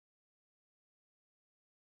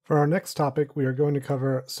For our next topic, we are going to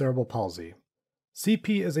cover cerebral palsy.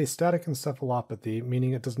 CP is a static encephalopathy,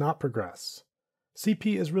 meaning it does not progress.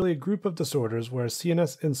 CP is really a group of disorders where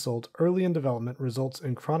CNS insult early in development results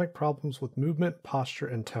in chronic problems with movement, posture,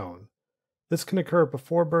 and tone. This can occur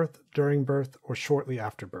before birth, during birth, or shortly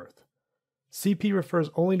after birth. CP refers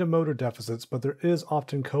only to motor deficits, but there is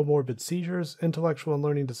often comorbid seizures, intellectual and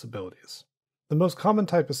learning disabilities. The most common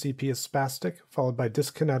type of CP is spastic, followed by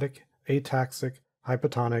dyskinetic, ataxic,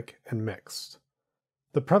 hypotonic, and mixed.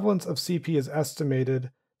 The prevalence of CP is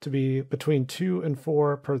estimated to be between 2 and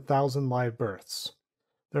 4 per 1,000 live births.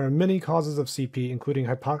 There are many causes of CP, including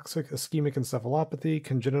hypoxic ischemic encephalopathy,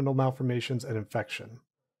 congenital malformations, and infection.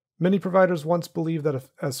 Many providers once believed that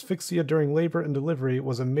asphyxia during labor and delivery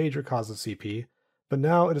was a major cause of CP, but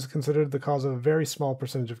now it is considered the cause of a very small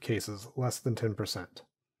percentage of cases, less than 10%.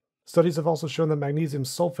 Studies have also shown that magnesium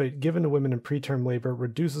sulfate given to women in preterm labor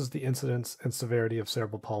reduces the incidence and severity of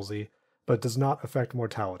cerebral palsy, but does not affect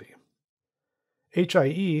mortality.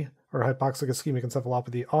 HIE, or hypoxic ischemic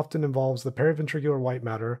encephalopathy, often involves the periventricular white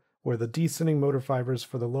matter, where the descending motor fibers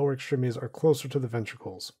for the lower extremities are closer to the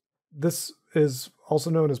ventricles. This is also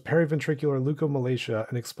known as periventricular leukomalacia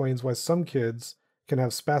and explains why some kids can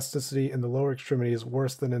have spasticity in the lower extremities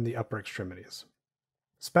worse than in the upper extremities.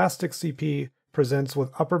 Spastic CP presents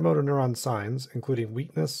with upper motor neuron signs, including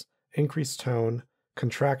weakness, increased tone,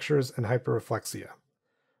 contractures, and hyperreflexia.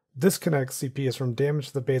 Disconnect CP is from damage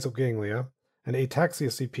to the basal ganglia, and ataxia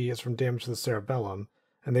CP is from damage to the cerebellum,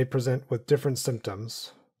 and they present with different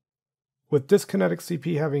symptoms, with dyskinetic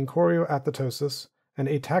CP having chorioathetosis and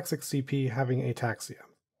ataxic CP having ataxia.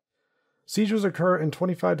 Seizures occur in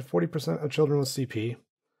 25 to 40% of children with CP.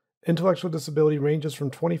 Intellectual disability ranges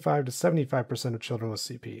from 25 to 75% of children with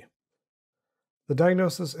CP. The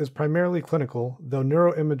diagnosis is primarily clinical, though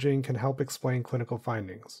neuroimaging can help explain clinical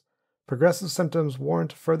findings. Progressive symptoms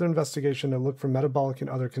warrant further investigation and look for metabolic and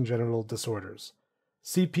other congenital disorders.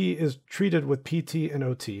 CP is treated with PT and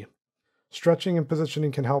OT. Stretching and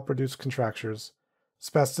positioning can help reduce contractures.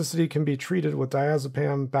 Spasticity can be treated with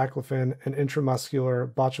diazepam, baclofen, and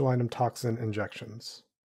intramuscular botulinum toxin injections.